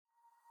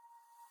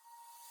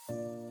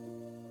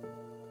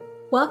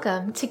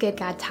Welcome to Good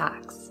God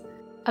Talks,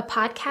 a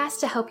podcast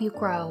to help you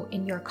grow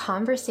in your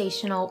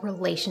conversational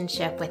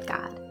relationship with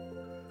God.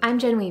 I'm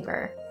Jen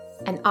Weaver,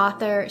 an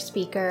author,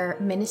 speaker,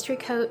 ministry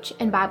coach,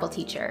 and Bible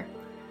teacher.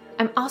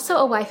 I'm also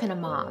a wife and a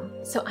mom,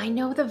 so I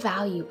know the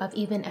value of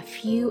even a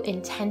few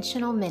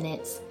intentional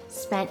minutes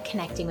spent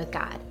connecting with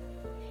God.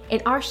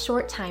 In our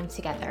short time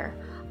together,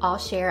 I'll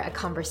share a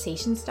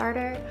conversation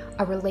starter,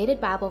 a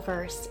related Bible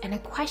verse, and a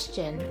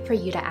question for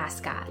you to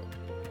ask God.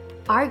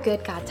 Our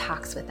good God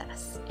talks with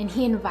us, and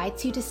He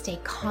invites you to stay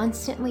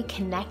constantly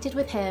connected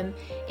with Him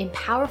in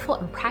powerful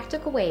and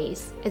practical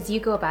ways as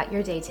you go about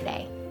your day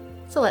today.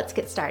 So let's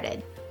get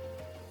started.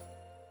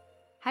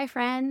 Hi,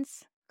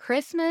 friends.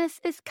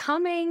 Christmas is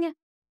coming.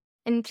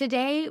 And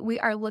today we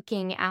are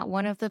looking at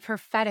one of the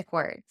prophetic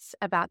words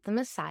about the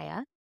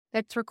Messiah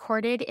that's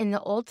recorded in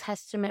the Old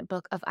Testament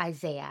book of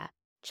Isaiah,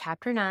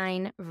 chapter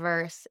 9,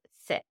 verse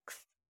 6.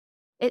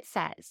 It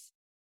says,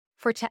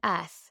 "For to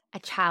us a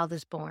child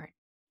is born.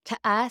 To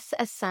us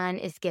a son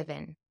is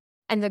given,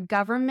 and the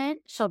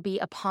government shall be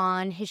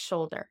upon his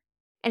shoulder,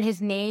 and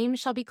his name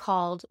shall be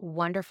called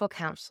Wonderful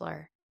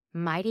Counselor,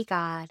 Mighty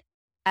God,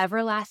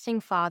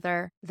 Everlasting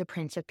Father, the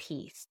Prince of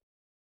Peace."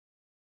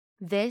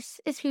 This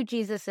is who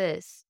Jesus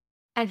is,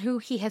 and who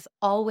he has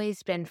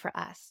always been for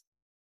us.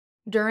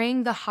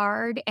 During the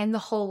hard and the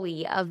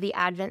holy of the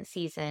Advent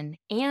season,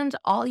 and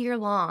all year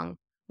long,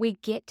 we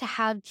get to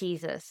have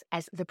Jesus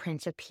as the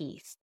Prince of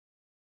Peace.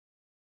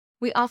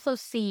 We also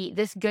see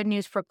this good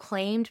news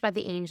proclaimed by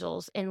the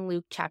angels in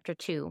Luke chapter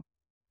 2.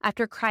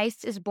 After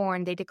Christ is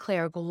born, they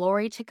declare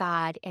glory to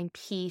God and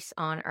peace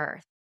on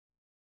earth.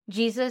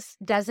 Jesus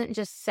doesn't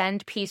just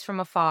send peace from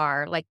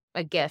afar like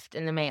a gift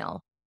in the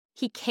mail.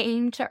 He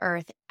came to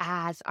earth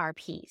as our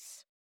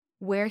peace.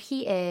 Where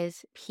he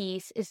is,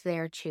 peace is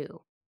there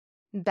too.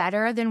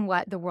 Better than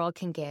what the world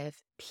can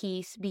give,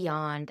 peace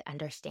beyond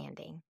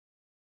understanding.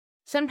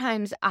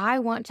 Sometimes I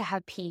want to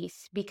have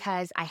peace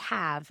because I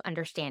have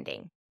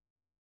understanding.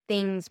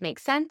 Things make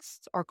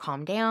sense or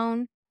calm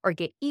down or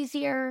get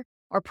easier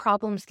or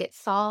problems get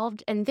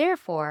solved, and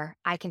therefore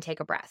I can take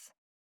a breath.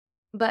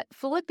 But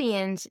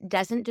Philippians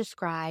doesn't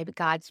describe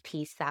God's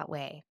peace that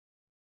way.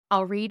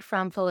 I'll read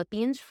from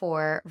Philippians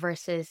 4,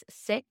 verses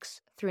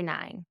 6 through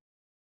 9.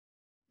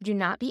 "Do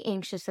not be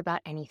anxious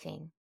about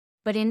anything,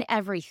 but in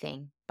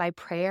everything, by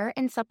prayer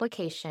and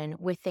supplication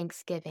with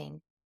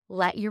thanksgiving,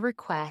 let your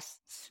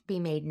requests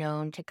be made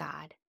known to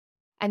God.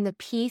 And the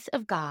peace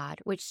of God,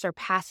 which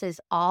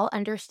surpasses all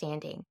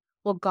understanding,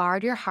 will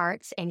guard your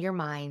hearts and your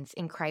minds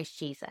in Christ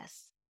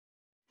Jesus.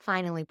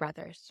 Finally,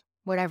 brothers,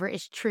 whatever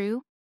is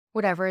true,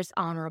 whatever is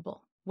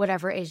honorable,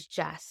 whatever is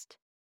just,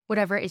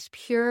 whatever is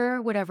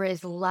pure, whatever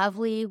is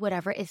lovely,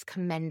 whatever is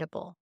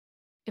commendable,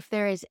 if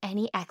there is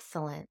any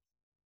excellence,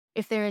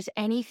 if there is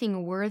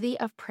anything worthy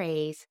of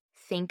praise,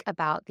 think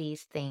about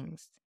these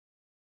things.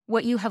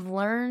 What you have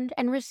learned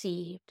and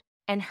received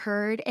and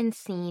heard and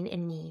seen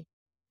in me,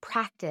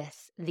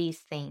 practice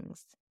these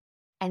things,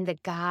 and the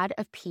God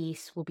of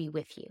peace will be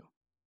with you."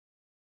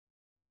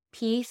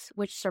 Peace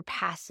which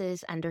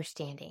surpasses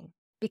understanding,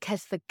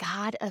 because the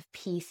God of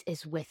peace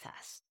is with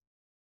us.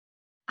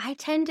 I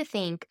tend to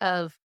think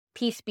of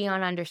peace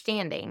beyond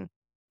understanding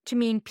to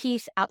mean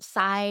peace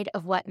outside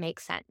of what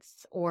makes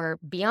sense, or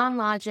beyond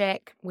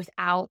logic,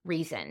 without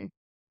reason.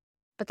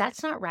 But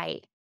that's not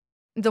right.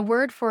 The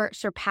word for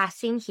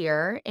surpassing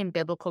here in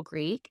biblical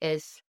Greek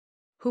is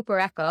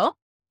hupereko.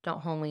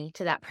 Don't hold me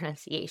to that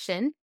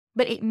pronunciation.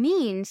 But it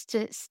means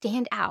to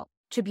stand out,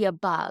 to be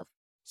above,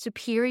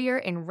 superior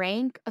in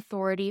rank,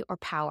 authority, or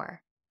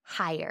power,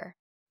 higher,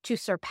 to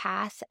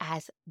surpass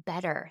as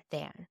better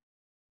than.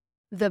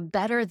 The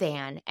better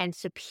than and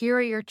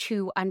superior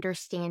to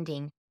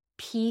understanding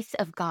peace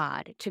of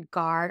God to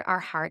guard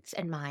our hearts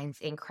and minds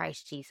in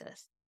Christ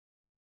Jesus.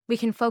 We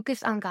can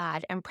focus on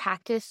God and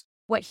practice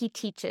what he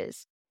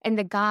teaches, and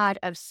the God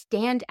of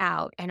stand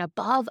out and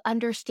above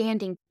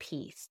understanding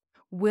peace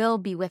will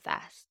be with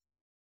us.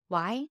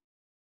 Why?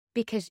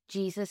 Because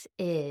Jesus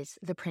is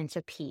the Prince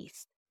of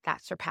Peace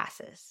that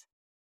surpasses.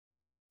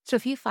 So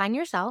if you find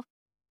yourself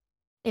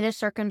in a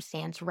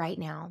circumstance right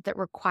now that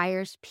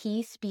requires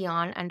peace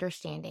beyond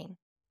understanding,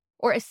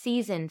 or a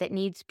season that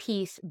needs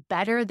peace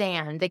better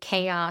than the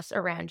chaos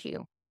around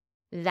you,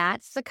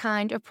 that's the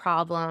kind of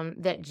problem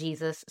that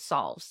Jesus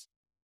solves.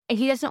 And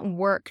he doesn't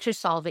work to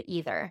solve it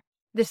either.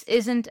 This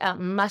isn't a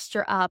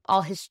muster up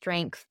all his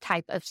strength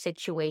type of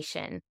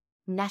situation.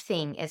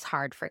 Nothing is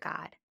hard for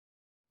God,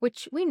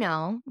 which we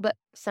know, but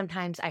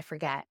sometimes I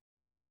forget.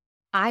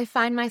 I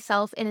find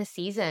myself in a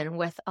season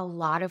with a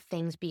lot of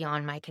things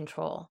beyond my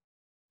control.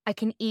 I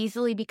can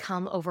easily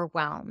become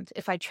overwhelmed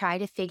if I try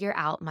to figure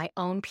out my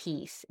own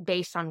peace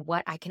based on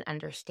what I can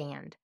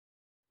understand.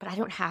 But I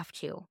don't have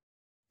to.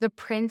 The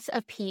Prince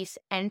of Peace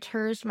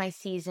enters my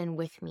season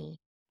with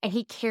me, and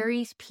he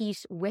carries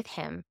peace with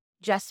him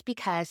just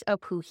because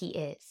of who he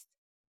is.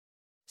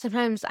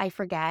 Sometimes I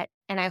forget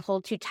and I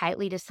hold too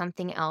tightly to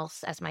something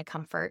else as my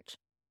comfort.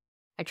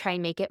 I try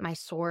and make it my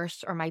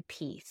source or my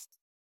peace.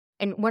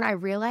 And when I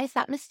realize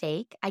that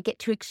mistake, I get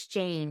to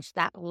exchange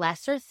that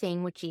lesser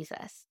thing with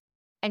Jesus.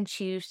 and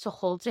choose to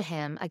hold to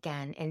him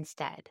again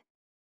instead.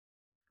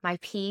 My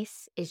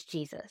peace is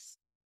Jesus,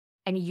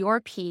 and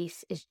your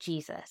peace is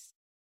Jesus.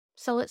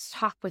 So let's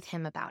talk with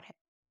him about it.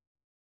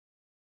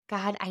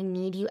 God, I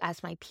need you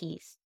as my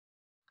peace.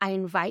 I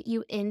invite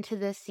you into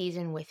this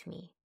season with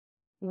me.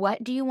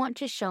 What do you want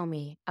to show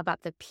me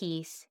about the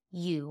peace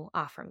you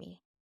offer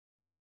me?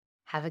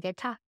 Have a good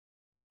talk.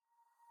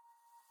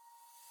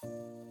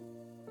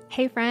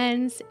 Hey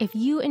friends, if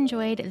you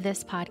enjoyed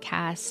this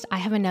podcast, I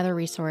have another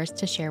resource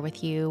to share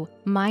with you.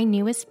 My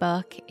newest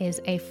book is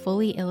a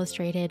fully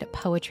illustrated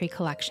poetry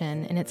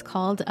collection, and it's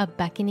called A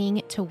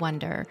Beckoning to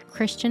Wonder,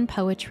 Christian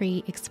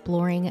Poetry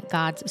Exploring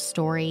God's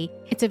Story.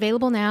 It's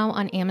available now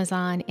on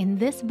Amazon, and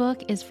this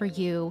book is for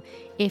you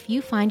if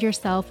you find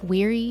yourself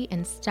weary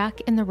and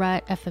stuck in the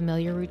rut of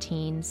familiar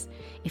routines,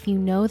 if you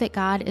know that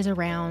God is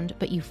around,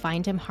 but you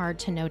find him hard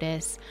to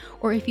notice,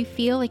 or if you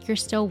feel like you're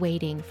still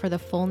waiting for the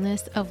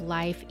fullness of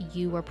life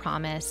you were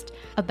promised.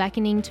 A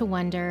Beckoning to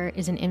Wonder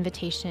is an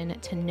invitation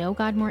to know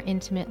God more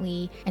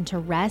intimately and to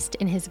rest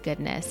in his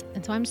goodness.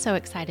 And so I'm so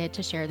excited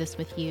to share this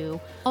with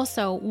you.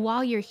 Also,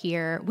 while you're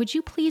here, would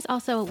you please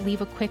also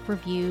leave a quick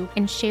review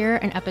and share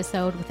an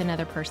episode with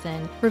another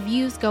person?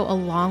 Reviews go a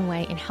long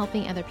way in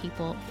helping other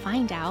people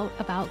find out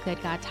about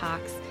Good God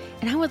Talks.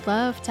 And I would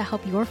love to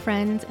help your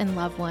friends and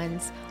loved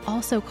ones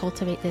also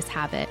cultivate this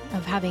habit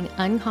of having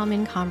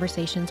uncommon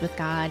conversations with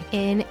God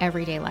in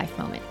everyday life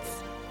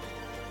moments.